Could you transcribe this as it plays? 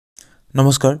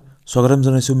নমস্কাৰ স্বাগতম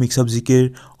জনাইছো মিক্সআপ জিকেৰ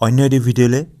অন্য এটি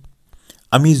ভিডিঅ'লে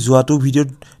আমি যোৱাটো ভিডিঅ'ত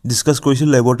ডিসকাস কৰিছিল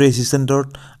ল্যাবৰেটৰী এসিস্টেন্টৰ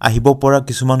আহিব পৰা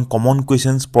কিছুমান কমন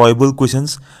কোৱেশ্চনছ প্ৰবেবল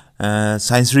কোৱেশ্চনছ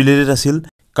সায়েন্স ৰিলেটেড আছিল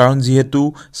কাৰণ যেহেতু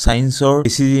সায়েন্সৰ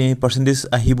বেছি পাৰ্সেন্টেজ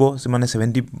আহিব মানে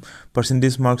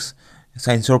 70% মাৰ্কস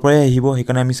সায়েন্সৰ পৰাই আহিব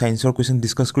হেকাৰণে আমি সায়েন্সৰ কোৱেশ্চন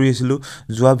ডিসকাস কৰি আছিলো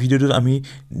যোৱা ভিডিঅ'টোত আমি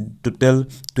টোটাল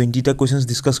 20 টা কোৱেশ্চনছ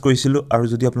ডিসকাস কৰিছিলো আৰু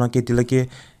যদি আপোনালোকে এতিয়ালৈকে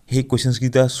हे क्वेश्चंस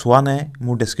किता सोआ নাই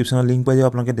মোৰ ডেসক্ৰিপচনৰ লিংক পাই যাব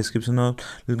আপোনালোকে ডেসক্ৰিপচনত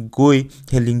গৈ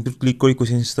হে লিংকটো ক্লিক কৰি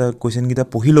क्वेश्चन কিটা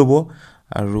পঢ়ি লব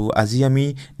আৰু আজি আমি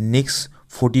নেক্সট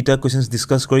 40 টা क्वेश्चंस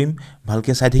ডিসকাস কৰিম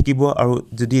ভালকে চাই থাকিব আৰু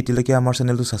যদি এতিয়ালৈকে আমাৰ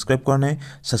চেনেলটো সাবস্ক্ৰাইব কৰা নাই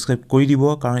সাবস্ক্ৰাইব কৰি দিব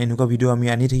কাৰণ এনেকুৱা ভিডিও আমি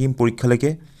আনি থাকিম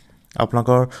পৰীক্ষালৈকে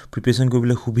আপোনালোকৰ প্ৰিপাৰেচন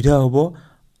কৰিবলৈ সুবিধা হ'ব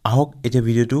আহক এতিয়া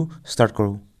ভিডিওটো ষ্টাৰ্ট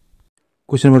কৰো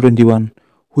Question number 21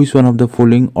 Which one of the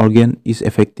following organ is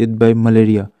affected by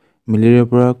malaria malaria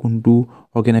পৰা কোনটো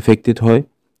organ affected হয়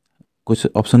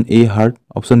option A heart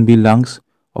option B lungs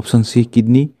option C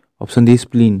kidney option D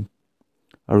spleen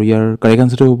আৰু ইয়াৰ correct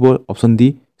answer হ'ব option D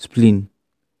spleen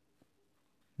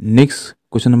next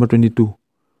question number 22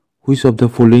 which of the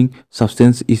following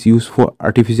substance is used for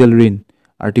artificial rain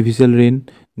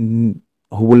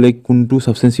হ'বলে কোনটো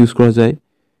substance use কৰা যায়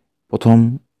প্ৰথম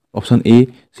option A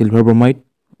silver bromide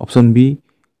option B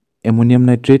ammonium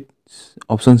nitrate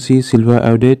option C silver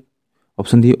iodide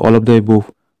option D all of the above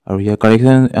আৰু ইয়াৰ correct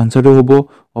answer টো হ'ব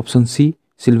option C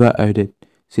silver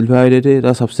iodide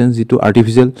এটা substance যেটো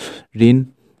artificial rain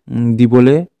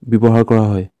দিবলে ব্যৱহাৰ কৰা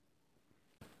হয়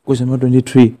question number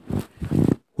 23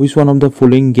 which one of the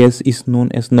following gas is known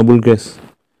as noble gas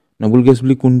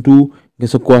বুলি কোনটো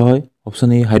গ্যাস কোৱা হয় option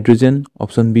A hydrogen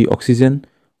option B oxygen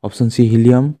option C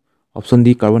helium option D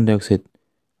carbon dioxide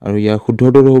আৰু ইয়াৰ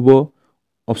শুদ্ধটো হ'ব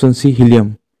option C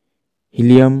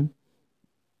helium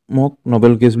মক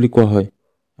নোবেল গেছ বুলি কোৱা হয়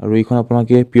আৰু এইখন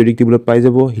আপোনালোকে পিৰিয়ডিক টেবুলত পাই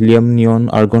যাব হিলিয়াম নিয়ন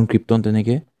আৰ্গন ক্ৰিপ্টন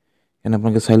তেনেকে এনে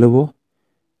আপোনালোকে চাই লব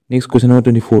next question number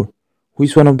 24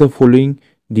 which one of the following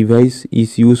device is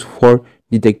used for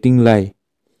detecting lie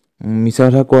মিছা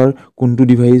কথা কোৱাৰ কোনটো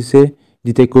ডিভাইসে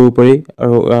ডিটেক্ট কৰিব পাৰে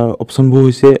আৰু অপচন বোৰ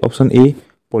হৈছে option A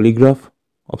polygraph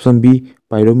option B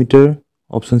পাইৰোমিটাৰ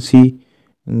option C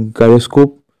গাইৰোস্কোপ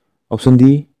option D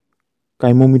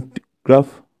কাইমোগ্ৰাফ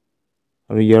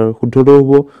আৰু ইয়াৰ শুদ্ধটো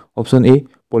হ'ব অপচন A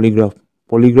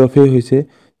পলিগ্ৰাফে হৈছে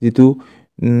যেটো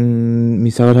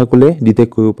মিছা কথা কলে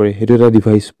ডিটেক্ট কৰিব পাৰে হেতু এটা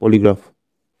device polygraph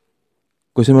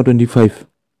Question number 25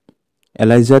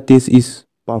 ELISA test is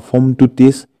performed to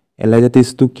test ELISA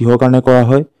test to কিহৰ কাৰণে কৰা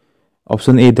হয়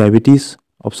option A diabetes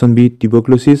option B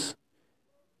tuberculosis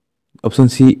option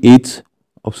C AIDS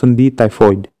option D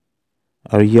typhoid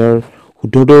আৰু ইয়াৰ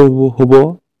শুদ্ধটো হ'ব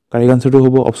correct answer টো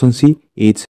হ'ব option C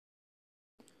AIDS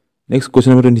Next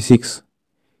question number 26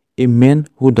 A man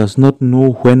who does not know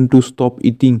when to stop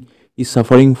eating is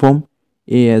suffering from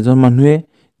এজন মানুহে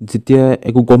যেতিয়া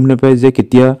একো গম নাপায় যে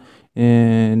কেতিয়া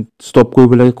ষ্টপ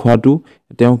কৰিব লাগে খোৱাটো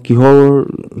তেওঁ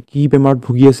কি বেমাৰত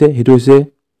ভুগি আছে হেতু হৈছে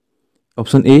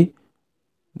অপচন A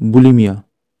বুলিমিয়া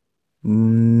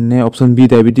নে option B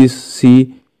diabetes C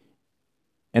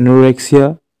anorexia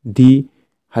D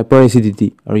hyper acidity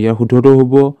আৰু ইয়াৰ শুদ্ধটো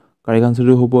হ'ব কাৰেক্ট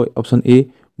আনসাৰটো হ'ব অপচন A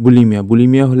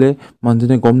বুলিমিয়া হলে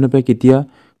মানুহজনে গম নাপায় কেতিয়া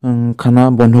খানা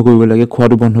বন্ধ কৰিব লাগে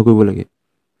খোৱাটো বন্ধ কৰিব লাগে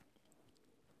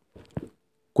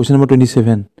Question number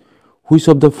 27 Which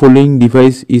of the following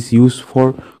device is used for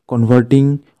converting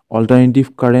alternative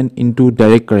current into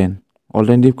direct current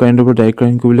alternative current over direct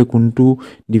current কৰিলে কোনটো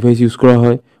ডিভাইস ইউজ কৰা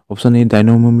হয় option A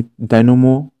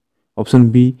dynamo option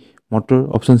B motor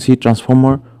option C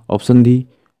transformer option D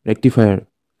ৰেক্টিফায়াৰ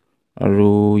আৰু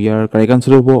ইয়াৰ correct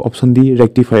answer হ'ব option D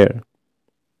ৰেক্টিফায়াৰ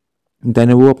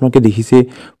dynamo আপোনালোকে দেখিছে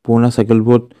পুৰণা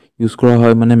সাইকেলবোৰত use কৰা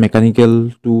হয় মানে মেকানিক্যাল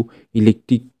টু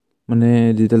ইলেক্ট্ৰিক মানে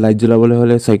যেটা লাইট জ্বলাবলৈ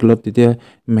হলে সাইকেলত তেতিয়া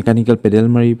মেকানিক্যাল পেডেল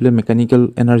মাৰি play mechanical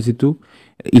energy two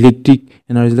electric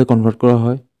এনাৰ্জিলৈ convert কৰা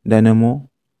হয় ডাইনামো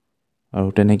আৰু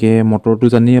তেনেকে মটৰটো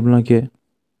জানি আপোনালোকে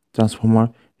ট্ৰান্সফৰ্মাৰ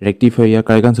ৰেক্টিফায়াৰ ইয়াৰ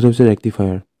কাৰেক্ট আনসাৰ হৈছে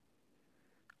ৰেক্টিফায়াৰ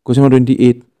Question number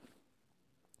 28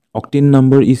 Octane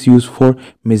number is used for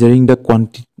measuring the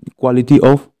quality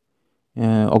of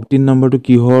octane number to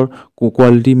কিহৰ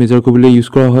quality measure কৰিবলৈ ইউজ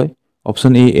কৰা হয়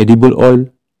option A edible oil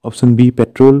option B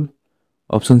petrol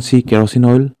option C kerosene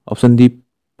oil option D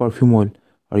perfume oil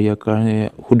আৰু ইয়াৰ কাৰণে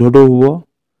শুদ্ধটো হ'ব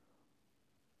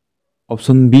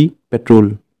option B petrol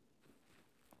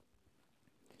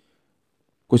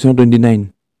Question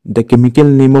 29 The chemical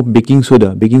name of baking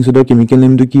soda chemical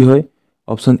name to কি হয়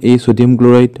option A sodium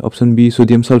chloride option B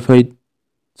sodium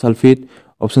sulfate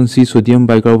option C sodium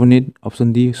bicarbonate option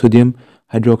D sodium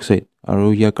hydroxide আৰু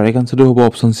ইয়াৰ correct আনসাৰটো হ'ব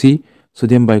option C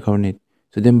sodium bicarbonate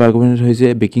হৈছে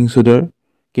baking সোডাৰ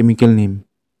chemical name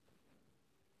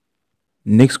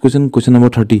Next question number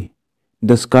 30.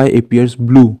 The sky appears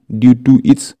blue due to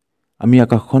its আমি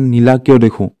আকাশখন নীলা কিয়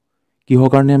দেখো কিহৰ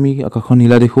কাৰণে আমি আকাশখন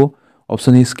নীলা দেখো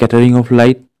option A scattering of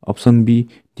light option B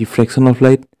diffraction of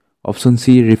light option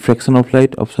C refraction of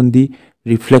light option D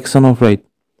reflection of light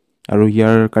আৰু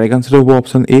ইয়াৰ কাৰেক্ট আনসাৰ হ'ব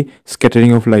option A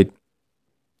scattering of light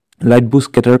light বু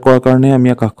স্ক্যাটাৰ কৰাৰ কাৰণে আমি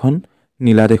আকাশখন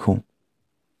নীলা দেখো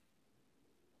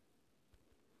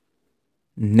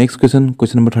Next question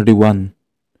number 31.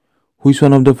 Which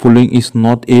one of the following is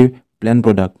not a plant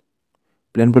product?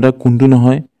 Plant product kuntu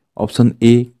nohoy. Option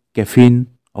A caffeine,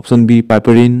 option B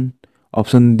piperine,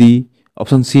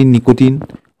 option C nicotine,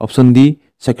 option D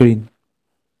saccharin.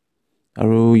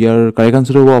 Aru yar correct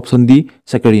answer hobo option D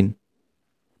saccharin.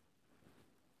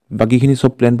 Baki khini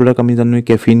sob plant product ami janu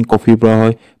caffeine coffee pra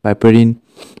hoy piperine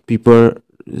pepper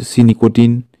C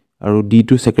nicotine aru D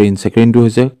to saccharin. Saccharin to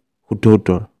hoise শুদ্ধ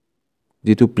উত্তৰ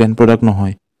যেটো plant product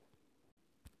নহয়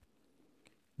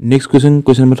Next question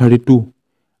number 32.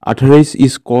 Arthritis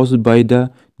is caused by the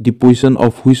disposition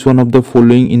of which one of the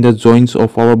following in the joints of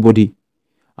our body?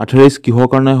 Arthritis কিহৰ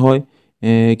কাৰণে হয়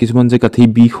কিছুমান যে কাঠি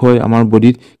বিষ হয় আমাৰ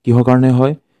বডিত কিহৰ কাৰণে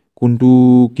হয়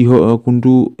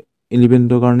কোনটো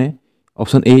এলিমেন্টৰ কাৰণে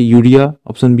অপচন এ urea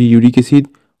option B uric acid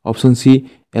option সি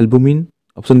এলবুমিন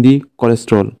অপচন ডি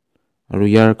কোলেস্টেৰল আৰু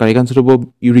ইয়াৰ কাৰেক্ট আনসাৰ হ'ব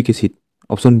uric acid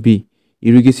option B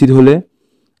uric acid হলে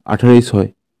আৰ্থৰাইটিছ হয়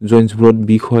জয়েন্টছ ব্ৰড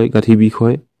বিষ হয় গাঁঠি বিষ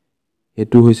হয়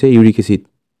এটো হৈছে uric acid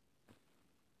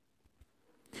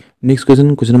Next question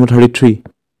number 33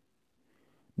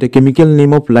 The chemical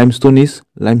name of limestone is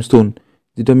limestone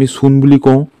যেটো আমি চুন বুলি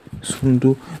কওঁ চুনটো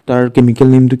তাৰ chemical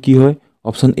name টো কি হয়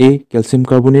অপচন এ calcium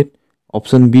carbonate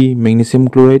option B magnesium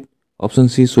chloride option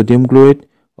সি sodium chloride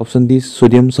option D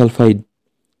sodium sulphide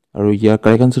আৰু ইয়াৰ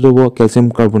কাৰেক্ট আনসাৰ হ'ব ক্যালসিয়াম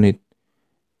কাৰ্বনেট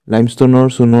লাইমষ্টোনৰ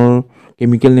চুনৰ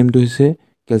chemical name টো হৈছে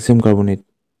calcium carbonate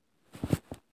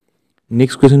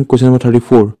Next question number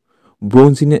 34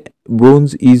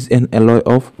 bronze is an alloy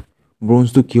of bronze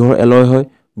to কিহৰ alloy হয়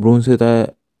bronze এটা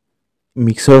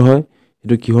mixer হয়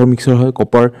এটো কিহৰ mixer হয়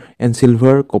copper and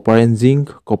silver copper and zinc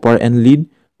copper and lead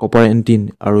copper and tin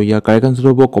আৰু ইয়াৰ কাৰেক্ট আনসাৰ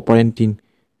হ'ব copper and tin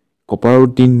copper আৰু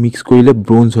tin mix কৰিলে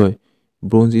bronze হয়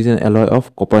bronze is an alloy of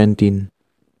copper and tin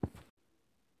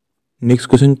Next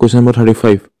question number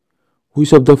 35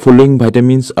 Which of the following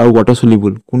vitamins are water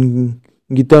soluble? কোন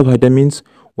গিটা vitamins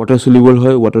water soluble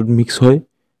হয় water mix হয়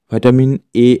vitamin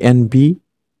A and B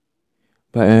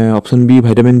option B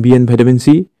vitamin B and vitamin C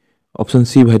option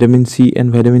C vitamin C and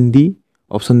vitamin D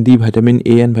option D vitamin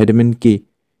A and vitamin K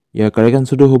year correct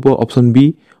answer to হ'ব option B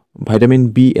vitamin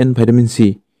B and vitamin C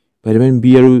vitamin B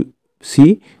আৰু C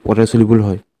water soluble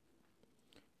হয়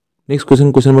Next question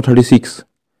number 36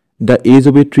 The age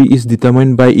of a tree is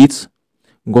determined by its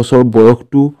গছৰ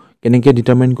বয়সটো কেনেকৈ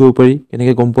determine কৰিব পাৰি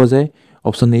কেনেকৈ গম পোৱা যায়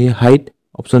অপচন এ height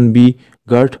option B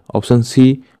Garth option সি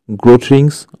growth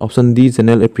rings option D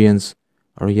general appearance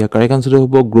আৰু ইয়াৰ কাৰেক্ট আনসাৰ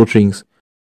হ'ব growth rings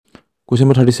Question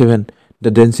number 37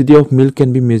 The density of milk can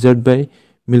be measured by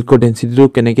milkৰ ডেন্সিটিটো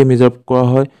কেনেকৈ মেজাৰ কৰা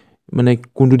হয় মানে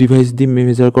কোনটো ডিভাইস দি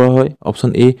মেজাৰ কৰা হয়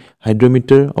অপচন এ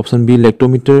হাইড্ৰোমিটাৰ অপচন বি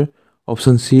লেক্টোমিটাৰ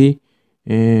অপচন সি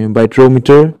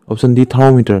বায়োট্ৰোমিটাৰ option D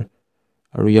thermometer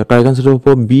আৰু ইয়াৰ কাৰেক্ট আনসাৰ হ'ব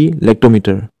B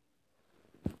লেক্টোমিটাৰ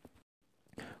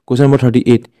Question number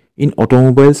 38 In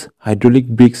automobiles hydraulic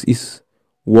brakes is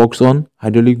works on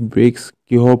hydraulic brakes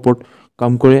কিহৰ ওপৰত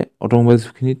কাম কৰে automobiles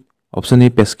খিনিত option A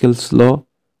Pascal's law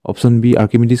option B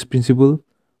Archimedes principle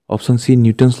option C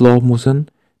Newton's law of motion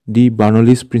D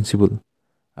Bernoulli's principle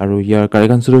আৰু ইয়াৰ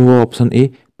correct answer হ'ব option A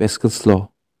Pascal's law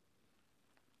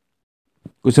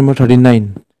Question number 39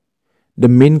 The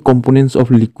main components of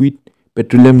liquid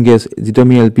petroleum gas যেটো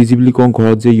আমি LPG বুলি কওঁ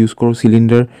ঘৰত যে use কৰো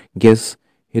সিলিন্ডাৰ gas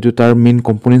হেতু তাৰ মেইন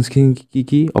কম্পোনেন্টস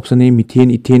কি অপচন এ মিথেন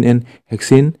ইথেন and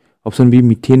hexane option B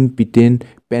methane পিটেন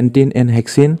pentane and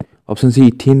hexane option সি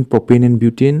ইথেন propane and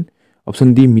butane option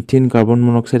D methane carbon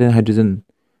monoxide and hydrogen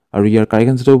আৰু ইয়াৰ কাৰেক্ট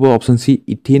আনসাৰ হ'ব অপচন সি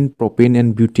ইথেন প্ৰপেন এন্ড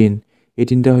বিউটেন এই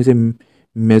তিনটা হৈছে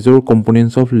major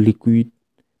components of liquid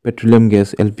petroleum gas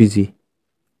LPG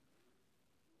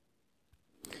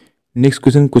Next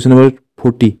question number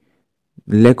 40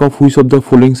 Lack of which of the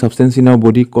following substance in our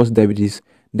body cause diabetes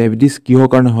diabetes কিহৰ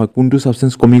কাৰণে হয় কোনটো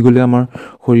সাবস্টেন্স কমি গলে আমাৰ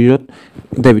শৰীৰত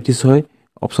ডায়াবেটিস হয়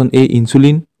অপচন এ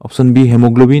insulin option B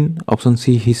haemoglobin option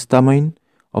সি হিষ্টামাইন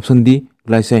option D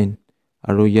গ্লাইসাইন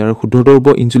আৰু ইয়াৰ শুদ্ধ উত্তৰ হ'ব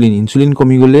ইনসুলিন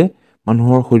কমি গলে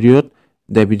মানুহৰ শৰীৰত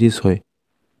ডায়াবেটিস হয়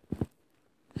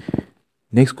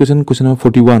Next question number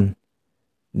 41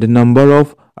 The number of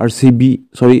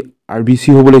RBC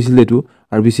হ'ব লাগিছিল এটো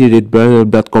RBC red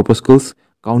blood corpuscles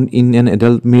count in an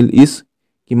adult male is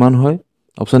কিমান হয়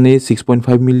option A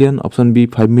 6.5 million option B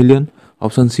 5 million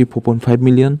option C 4.5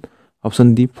 million option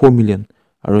D 4 million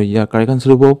আৰু ইয়াৰ কাৰেক্ট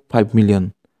আনসাৰ হ'ব 5 million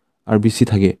RBC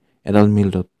থাকে adult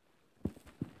মেলটোত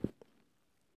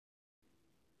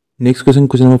Next question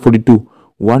number 42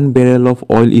 1 barrel of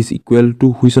oil is equal to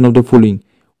which one of the following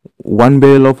 1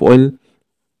 barrel of oil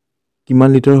কিমান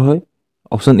litre হয়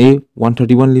Option A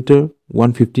 131 liter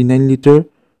 159 liter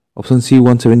Option C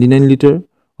 179 liter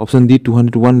Option D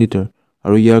 201 liter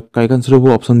আৰু ইয়াৰ correct answer হ'ব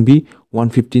Option B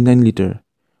 159 liter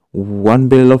 1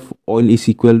 barrel of oil is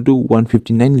equal to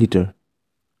 159 liter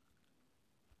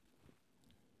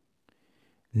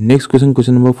Next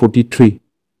question number 43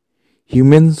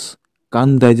 Humans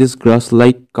can't digest grass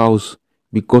like cows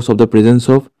because of the presence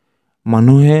of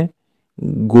মানুহে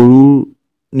গৰুৰ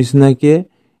নিচিনাকে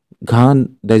ঘাঁহ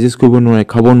digest কৰিব নোৱাৰে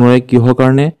খাব নোৱাৰে কিহৰ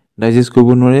কাৰণে ডাইজেষ্ট কৰিব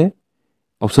নোৱাৰে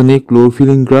option A chlorophyll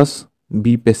in grass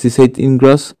B পেষ্টিসাইড in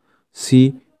grass C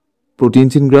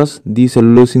proteins in grass D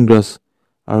cellulose in grass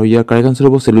আৰু ইয়াৰ কাৰেক্ট আনসাৰ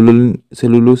হ'ব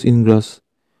চেলুলোজ ইন গ্ৰাছ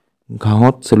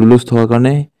ঘাঁহত চেলুলোজ থকাৰ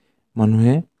কাৰণে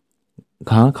মানুহে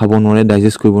ঘাঁহ খাব নোৱাৰে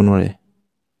ডাইজেষ্ট কৰিব নোৱাৰে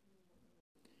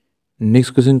Next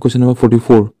question number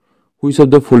 44 Which of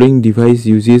the following device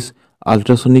uses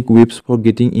ultrasonic waves for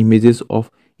getting images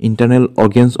of internal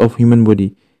organs of human body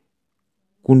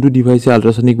কোনটো ডিভাইসে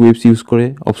ultrasonic waves use কৰে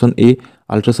Option A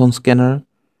ultrasound scanner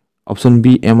Option B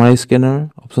MRI scanner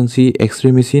Option C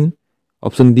X-ray machine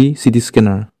Option D CT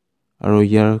scanner আৰু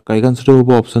ইয়াৰ correct answer হ'ব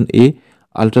Option A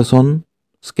ultrasound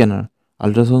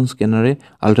scanner A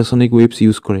ultrasonic waves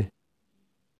use কৰে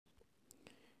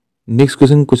Next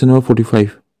question number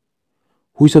 45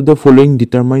 Which of the following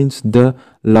determines the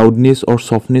loudness or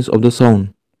softness of the sound?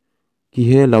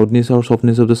 কিহে loudness or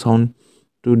softness of the sound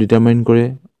to determine কৰে?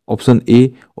 Option A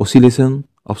oscillation,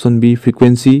 Option B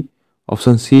frequency,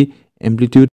 Option C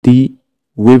amplitude, D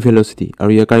wave velocity. আৰু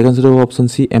ইয়াৰ correct answer হ'ব Option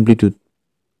C amplitude.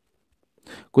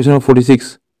 Question number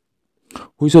 46.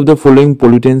 Which of the following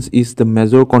pollutants is the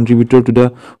major contributor to the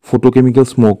photochemical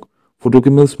smoke?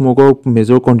 Photochemical smoke or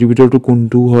major contributor to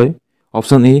কোনটো হয়?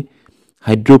 Option A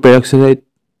hydroperoxide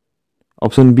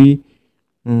Option B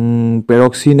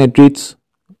peroxynitrates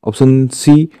Option C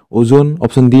ozone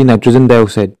Option D nitrogen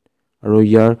dioxide আৰু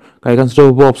ইয়াৰ correct answer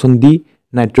হ'ব Option D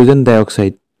nitrogen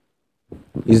dioxide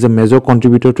is the major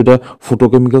contributor to the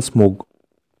photochemical smoke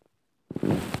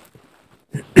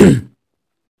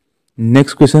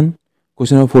Next question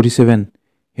number 47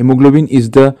 Hemoglobin is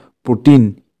the protein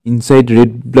inside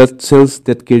red blood cells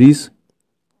that carries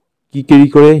কি carry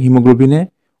কৰে hemoglobin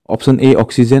Option A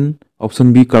oxygen Option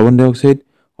B carbon dioxide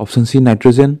Option C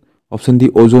nitrogen Option D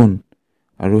ozone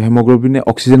আৰু hemoglobin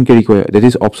oxygen carry কৰে that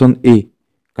is Option A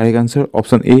correct answer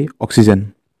Option A oxygen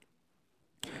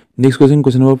Next question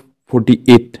number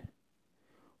 48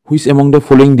 Which among the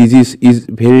following disease is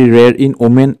very rare in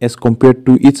women as compared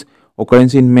to its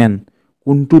occurrence in men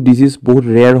কোনটো disease বহুত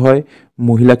rare হয়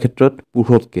মহিলা ক্ষেত্ৰত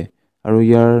পুৰুষতকে আৰু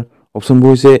ইয়াৰ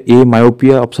অপচনবোৰ হৈছে A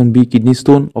myopia Option B kidney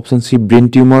stone Option C brain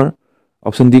tumor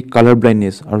Option D color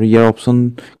blindness আৰু ইয়াৰ option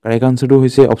correct আনসাৰটো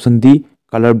হৈছে Option D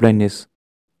color blindness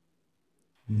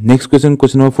Next question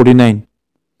number 49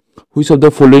 Which of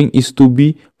the following is to be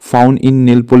found in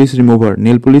nail polish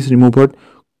remover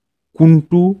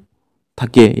কোনটো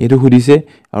থাকে এটো সুধিছে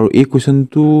আৰু এই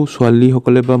কোৱেশ্চনটো ছোৱালী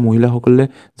সকলে বা মহিলা সকলে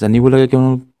জানিব লাগে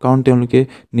কাৰণ তেওঁলোকে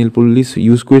nail polish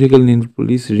ইউজ কৰি থাকে nail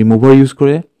polish remover ইউজ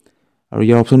কৰে আৰু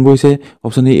ইয়াৰ অপচনবোৰ হৈছে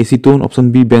Option A acetone Option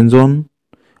B benzone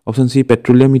Option C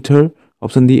petroleum ether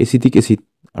Option D acetic acid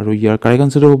আৰু ইয়াৰ কাৰেক্ট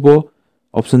আনসাৰ হ'ব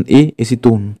Option A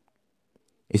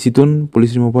acetone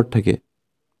polish remover থাকে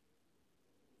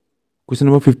Question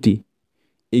number 50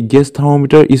 A gas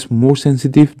thermometer is more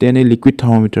sensitive than a liquid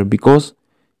thermometer because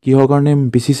কিহৰ কাৰণে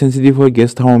বেছি sensitive হয়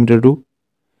gas thermometer টো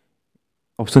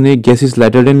Option A gas is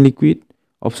lighter than liquid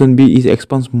Option B is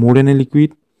expands more than a liquid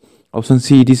Option C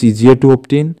it is easier to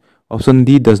obtain Option D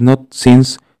does not change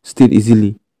state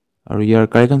easily আৰু ইয়াৰ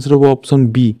correct answer হ'ব Option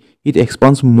B it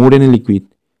expands more than a liquid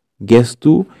gas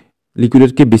টো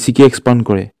লিকুইডতকৈ বেছিকৈ expand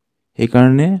কৰে এই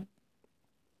কাৰণে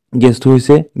gas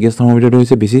thermometer টো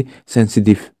হৈছে বেছি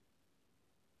sensitive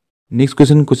Next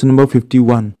question number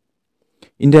 51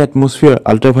 In the atmosphere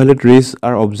ultraviolet rays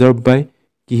are observed by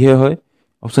কিহে হয়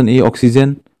Option A oxygen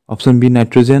Option B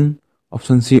nitrogen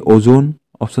Option C ozone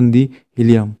Option D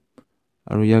helium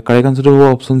আৰু ইয়াৰ কাৰেক্ট আনসাৰ হ'ব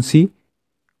Option C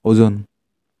ozone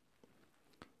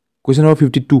Question number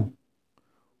 52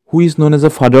 Who is known as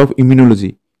the father of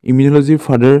immunology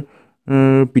father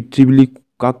পিতৃ বুলি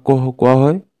কাক কোৱা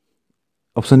হয়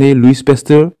Option A Louis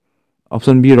Pasteur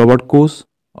Option B Robert Koch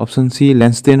Option C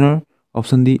Lance Steiner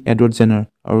Option D Edward Jenner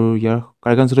আৰু ইয়াৰ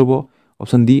correct answer হ'ব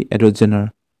Option D Edward Jenner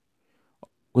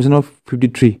Question number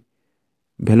 53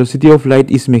 Velocity of light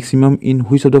is maximum in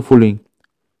which of the following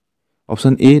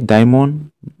Option A diamond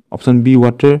option B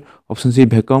water, option C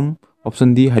ভেকাম, option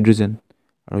D hydrogen.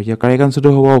 আৰু ইয়াৰ correct আনচাৰটো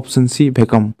হ'ব option C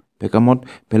ভেকাম। ভেকামত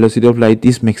velocity of light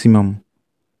is maximum.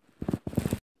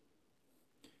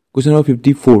 Question number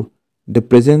 54. The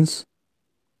presence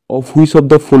of which of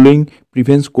the following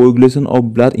prevents coagulation of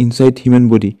blood inside human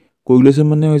body? Coagulation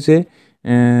মানে হৈছে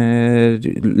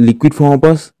liquid ফৰ্মৰ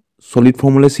পৰা solid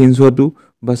ফৰ্মলৈ change হোৱাটো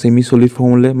বা semi solid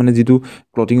ফৰ্মলৈ, মানে যিটো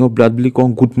clotting of blood বুলি কওঁ,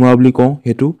 গোট মৰা বুলি কওঁ,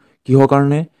 সেইটো কিহৰ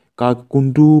কাৰণে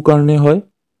কোনটো কাৰণে হয়?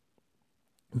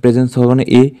 প্ৰেজেন্স হোৱাৰ কাৰণে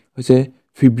এ হৈছে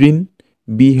ফিব্ৰিন,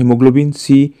 বি হেমোগ্লোবিন,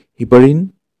 চি হিপাৰিন,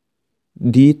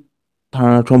 ডি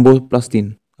থ্ৰম্বোপ্লাস্টিন।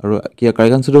 আৰু ইয়াৰ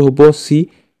কাৰেক্ট আনচাৰটো হ'ব চি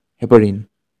হেপাৰিন।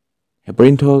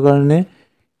 হেপাৰিন থকাৰ কাৰণে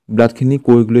ব্লাডখিনি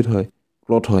কোএগুলেট হয়,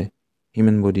 ক্লট হয়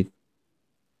human বডিত।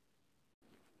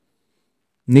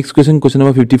 Next question, question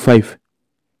number 55.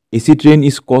 Acid rain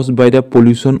is caused by the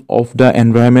pollution of the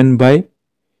environment by.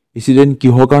 Acid rain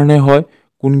কিহৰ কাৰণে হয়?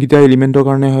 কোনকেইটা এলিমেণ্টৰ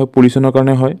কাৰণে হয়? পলিউশ্যনৰ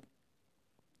কাৰণে হয়।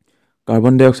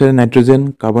 Carbon dye oxide and nitrogen,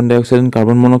 carbon dye oxide and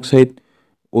carbon monoxide,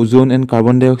 ওজন and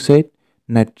carbon dye oxide,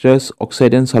 nitrous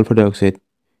oxide and sulphur dye oxide.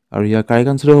 আৰু ইয়াৰ কাৰেক্ট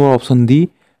আনচাৰ হ'ব option D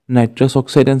nitrous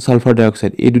oxide and sulphur dye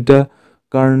oxide. এই দুটা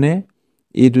কাৰণে,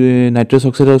 এই nitrous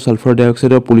oxide আৰু sulphur ডাই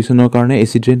অক্সাইডৰ পলিউশ্যনৰ কাৰণে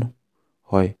এচিড ৰেইন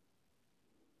হয়।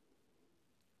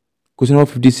 Question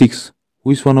number 56.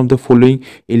 Which one of the following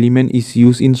element is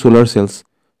used in solar cells?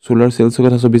 Solar cells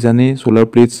কথা সবে জানে, solar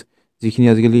plates যিখিনি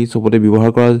আজিকালি সবতে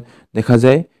ব্যৱহাৰ কৰা দেখা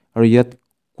যায়। আৰু ইয়াত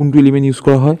কোনটো এলিমেণ্ট ইউজ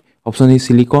কৰা হয়? Option A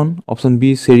silicon, option B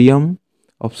চেৰিয়াম,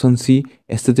 option C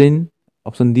এষ্টেটিন,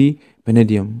 option D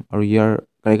vanadium. আৰু ইয়াৰ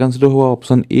কাৰেক্ট আনচাৰটো হ'ব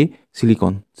option A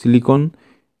silicon. Silicon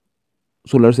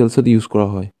solar cellsত use কৰা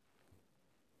হয়।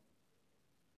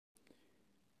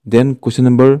 Then question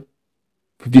number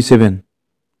 57.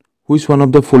 Which one of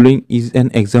the following is an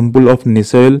example of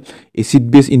natural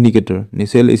acid-base indicator?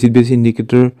 Natural acid-base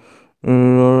indicator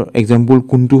example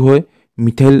কোনটো হয়?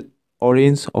 Methyl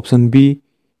orange, option B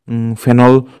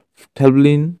phenol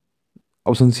ফ্থেলমিন,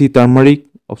 option C টাৰ্মাৰিক,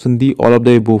 option D all of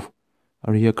the above.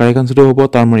 আৰু ইয়াৰ correct আনচাৰটো হ'ব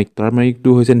টাৰ্মাৰিক। টাৰ্মাৰিকটো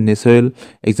হৈছে natural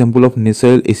example of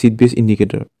natural acid বেছ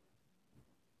indicator.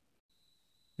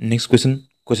 Next question,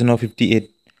 question number 58.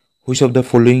 Which of the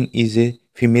following is a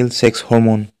female sex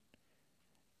hormone?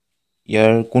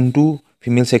 ইয়াৰ কোনটো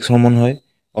female sex hormone হয়?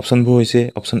 অপশ্যনবোৰ হৈছে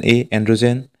option A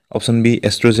androgen, option B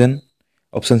oestrogen,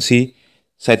 option C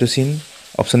চাইটোচিন,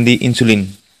 option D insulin.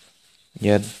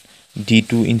 ইয়াত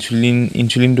ডিটো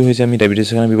ইনচুলিনটো হৈছে আমি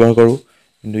ডায়েবেটিছৰ কাৰণে ব্যৱহাৰ কৰোঁ,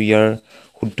 কিন্তু ইয়াৰ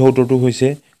শুদ্ধ উত্তৰটো হৈছে,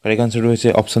 কাৰেক্ট আনচাৰটো হৈছে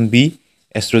অপশ্যন বি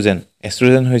এষ্ট্ৰজেন।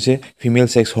 এষ্ট্ৰজেন হৈছে female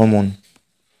sex hormone.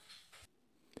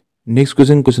 Next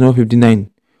question, question number 59.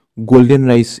 Golden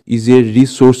rice is a rich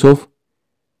source of.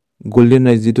 Golden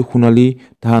rice যিটো সোণালী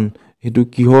ধান, সেইটো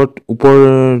কিহত ওপৰ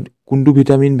কোনটো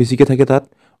ভিটামিন বেছিকৈ থাকে তাত?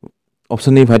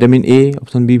 Option A vitamin A,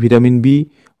 option B vitamin B,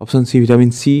 option C vitamin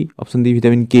C, option D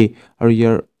vitamin K. আৰু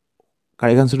ইয়াৰ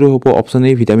কাৰেক্ট আনচাৰটো হ'ব option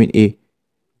A vitamin A.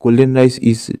 Golden rice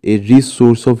is a rich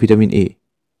source of vitamin A.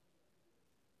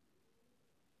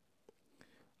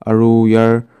 আৰু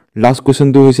ইয়াৰ last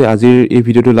কুৱেশ্যনটো হৈছে, আজিৰ এই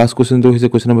ভিডিঅ'টোৰ last কুৱেশ্যনটো হৈছে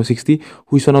question number 60.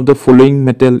 Which one of the following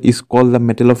metal is called the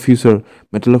metal of future?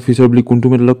 metal of future বুলি কোনটো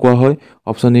মেটেলক কোৱা হয়?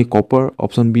 Option A copper,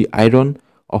 option B iron,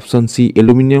 option C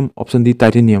aluminium, option D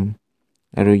titanium.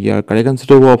 আৰু ইয়াৰ কাৰেক্ট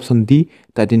আনচাৰটো হ'ব option D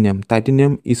titanium.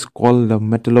 Titanium is cold the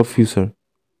metal of future.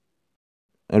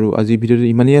 আৰু আজিৰ ভিডিঅ'টো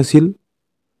ইমানেই আছিল।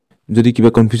 যদি কিবা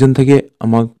কনফিউজন থাকে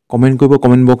আমাক কমেণ্ট কৰিব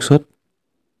কমেণ্ট বক্সত।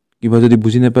 কিবা যদি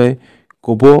বুজি নাপায়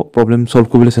ক'ব, প্ৰব্লেম ছল্ভ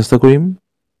কৰিবলৈ চেষ্টা কৰিম।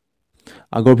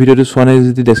 আগৰ ভিডিঅ'টো চোৱা নাই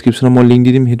যদি ডেছক্ৰিপশ্যনত মই লিংক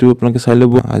দি দিম, সেইটো আপোনালোকে চাই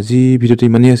ল'ব। আজি ভিডিঅ'টো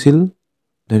ইমানেই আছিল।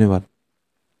 ধন্যবাদ।